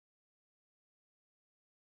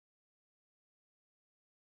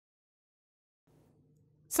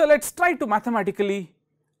So, let us try to mathematically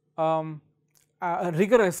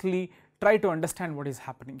rigorously try to understand what is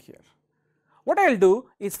happening here. What I will do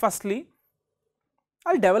is, firstly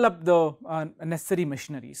I will develop the necessary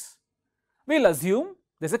machineries. We will assume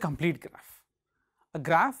there is a complete graph, a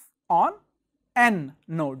graph on n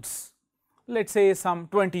nodes, let us say some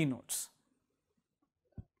 20 nodes,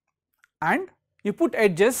 and you put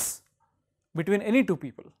edges between any two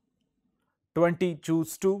people, 20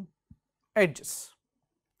 choose 2 edges.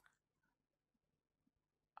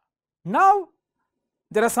 Now,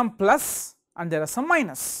 there are some plus and there are some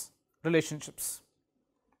minus relationships,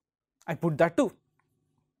 I put that too.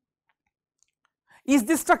 Is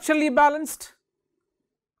this structurally balanced?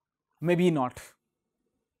 Maybe not.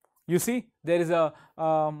 You see, there is a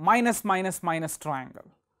minus minus minus triangle,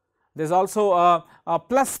 there is also a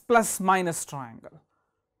plus plus minus triangle.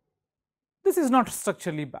 This is not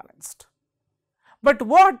structurally balanced. But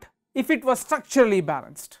what if it was structurally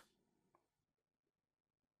balanced?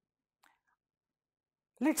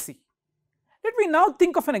 Let us see. Let me now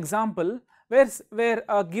think of an example where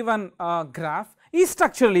a given graph is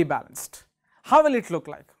structurally balanced. How will it look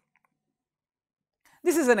like?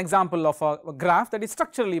 This is an example of a graph that is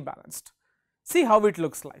structurally balanced. See how it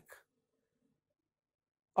looks like.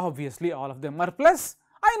 Obviously, all of them are plus.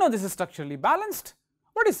 I know this is structurally balanced.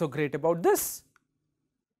 What is so great about this?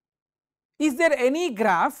 Is there any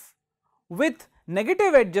graph with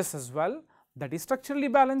negative edges as well that is structurally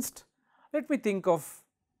balanced? Let me think of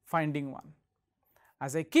finding one.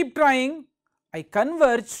 As I keep trying, I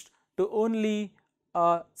converged to only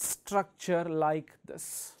a structure like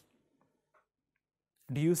this.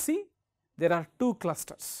 Do you see? There are two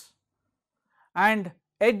clusters and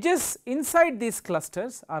edges inside these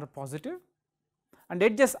clusters are positive and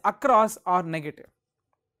edges across are negative.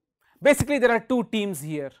 Basically, there are two teams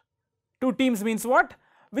here. Two teams means what?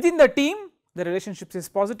 Within the team, the relationship is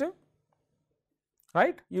positive,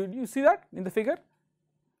 right? You see that in the figure?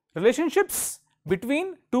 Relationships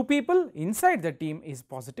between two people inside the team is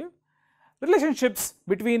positive. Relationships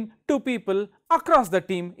between two people across the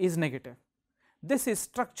team is negative. This is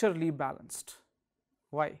structurally balanced.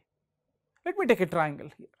 Why? Let me take a triangle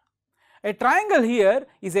here. A triangle here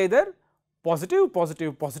is either positive,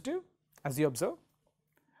 positive, positive, as you observe,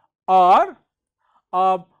 or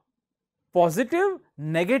positive,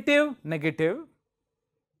 negative, negative,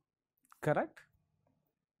 correct?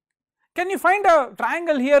 Can you find a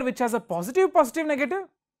triangle here which has a positive, positive, negative?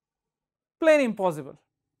 Plain impossible.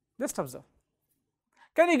 Just observe.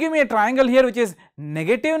 Can you give me a triangle here which is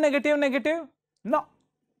negative, negative, negative? No,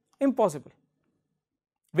 impossible.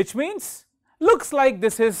 Which means, looks like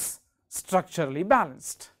this is structurally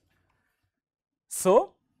balanced.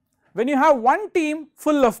 So, when you have one team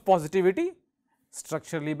full of positivity,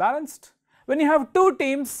 structurally balanced. When you have two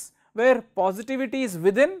teams where positivity is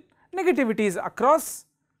within, negativity is across,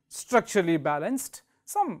 structurally balanced.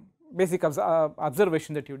 Some basic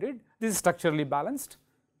observation that you did, this is structurally balanced.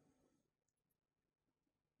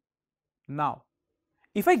 Now,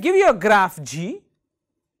 if I give you a graph G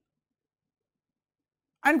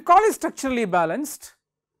and call it structurally balanced,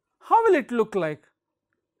 how will it look like?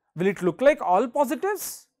 Will it look like all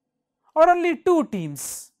positives or only two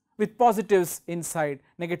teams with positives inside,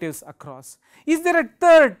 negatives across? Is there a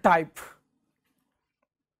third type?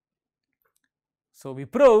 So, we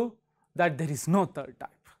prove that there is no third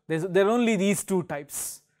type, there are only these two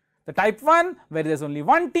types. The type 1 where there is only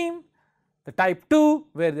one team, the type 2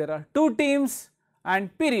 where there are two teams,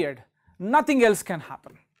 and period, nothing else can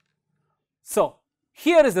happen. So,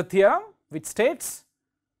 here is the theorem which states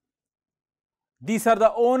these are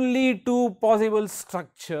the only two possible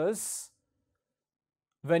structures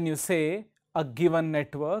when you say a given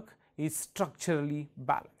network is structurally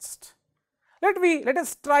balanced. Let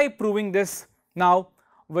us try proving this now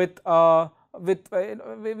with good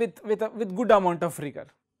amount of rigor.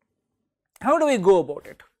 How do we go about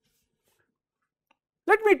it?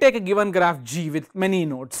 Let me take a given graph G with many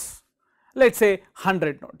nodes, let us say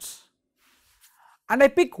 100 nodes, and I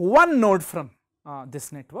pick one node from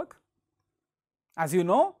this network. As you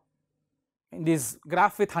know, in this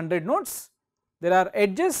graph with 100 nodes, there are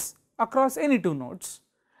edges across any two nodes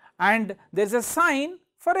and there is a sign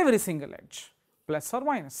for every single edge, plus or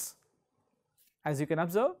minus. As you can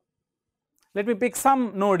observe, let me pick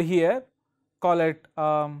some node here, call it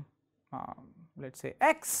let us say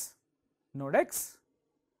x, node x.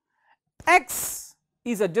 X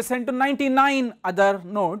is adjacent to 99 other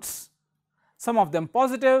nodes, some of them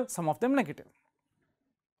positive, some of them negative.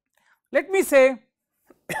 Let me say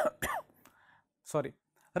sorry,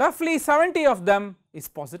 roughly 70 of them is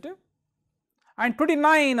positive and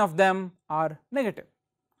 29 of them are negative.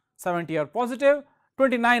 70 are positive,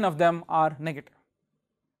 29 of them are negative.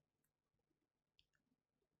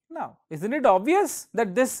 Now, isn't it obvious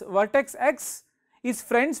that this vertex x is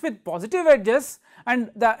friends with positive edges,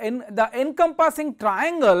 and the encompassing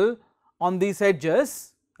triangle on these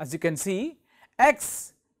edges, as you can see,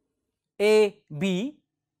 x a b,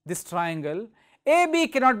 this triangle a b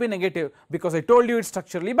cannot be negative because I told you it is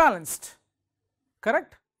structurally balanced,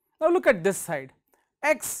 correct. Now, look at this side,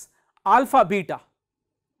 x alpha beta,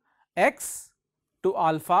 x to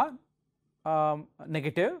alpha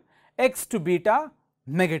negative, x to beta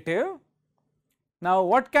negative. Now,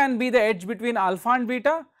 what can be the edge between alpha and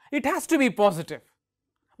beta? It has to be positive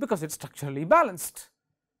because it is structurally balanced,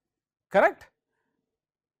 correct.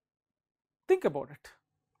 Think about it.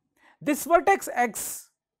 This vertex x,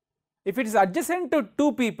 if it is adjacent to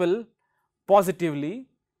two people positively,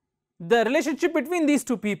 the relationship between these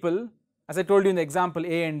two people, as I told you in the example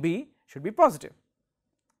A and B, should be positive.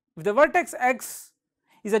 If the vertex x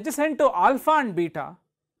is adjacent to alpha and beta,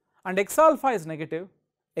 and x alpha is negative,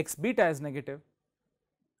 x beta is negative,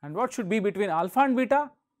 and what should be between alpha and beta?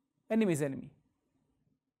 Enemy is enemy,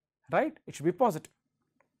 right? It should be positive.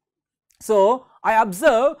 So, I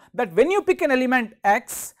observe that when you pick an element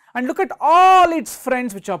x and look at all its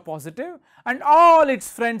friends which are positive and all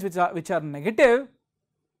its friends which are negative,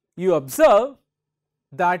 you observe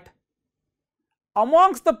that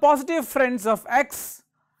amongst the positive friends of x,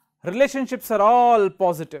 relationships are all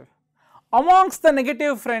positive. Amongst the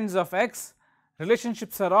negative friends of x,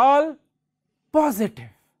 relationships are all positive.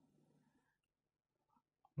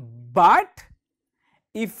 But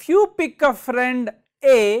if you pick a friend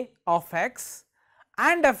A of x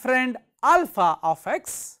and a friend alpha of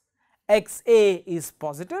x, x A is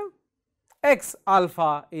positive, x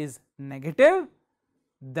alpha is negative,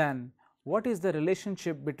 then what is the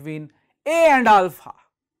relationship between A and alpha?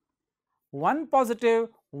 One positive,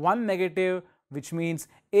 one negative, which means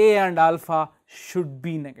A and alpha should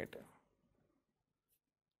be negative.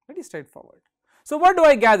 Very straightforward. So, what do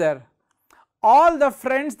I gather? All the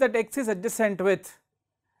friends that x is adjacent with,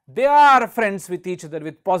 they are friends with each other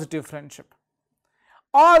with positive friendship.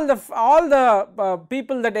 All the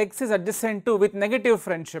people that x is adjacent to with negative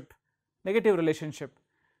friendship, negative relationship,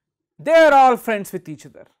 they are all friends with each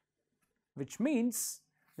other, which means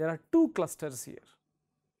there are two clusters here.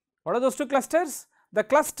 What are those two clusters? The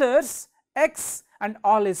clusters x and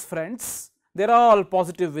all his friends, they are all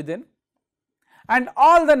positive within, and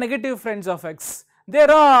all the negative friends of x, they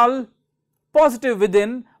are all positive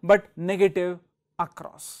within but negative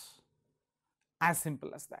across. As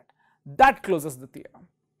simple as that. That closes the theorem.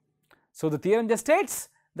 So, the theorem just states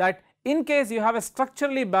that in case you have a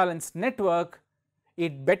structurally balanced network,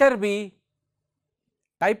 it better be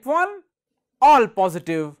type 1, all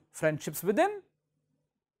positive friendships within,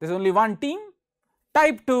 there is only one team.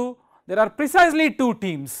 Type 2, there are precisely two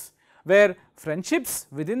teams where friendships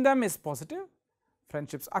within them is positive,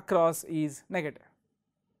 friendships across is negative.